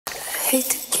hate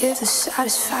to give the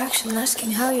satisfaction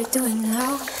asking how you're doing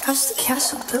now. How's the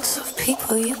castle built of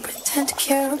people you pretend to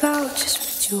care about? Just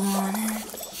what you wanted.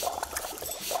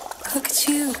 Look at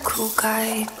you, cool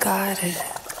guy, got it.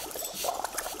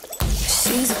 I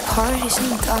see the parties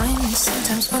and the diamonds.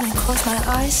 Sometimes when I close my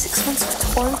eyes, 6 months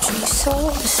of torture you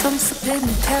sold to some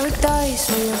forbidden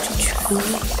paradise. I loved you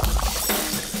truly.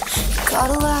 You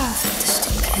gotta laugh at the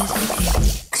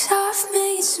stupidity. 'Cause I've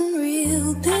made some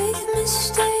real big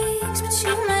mistakes, but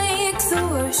you make the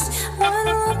worst one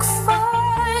look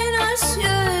fine. I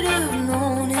should have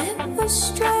known it was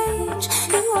strange.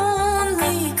 You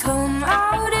only come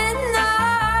out at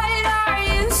night. I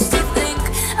used to think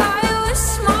I was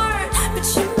smart, but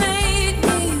you made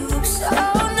me look so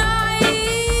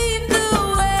naive. The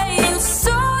way you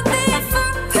sold me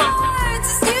for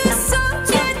parts, you sunk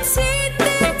your teeth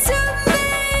into me.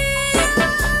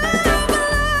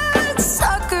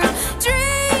 Sucker,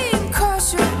 dream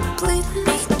crusher, bleed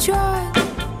me dry,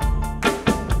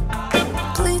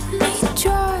 bleed me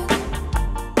dry,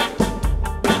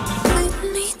 bleed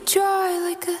me dry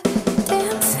like a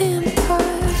damn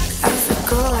vampire. Every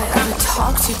girl I ever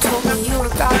talked to told me you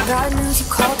were bad, bad news. You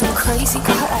called them crazy.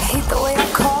 God, I hate the way I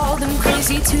called them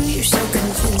crazy too. You're so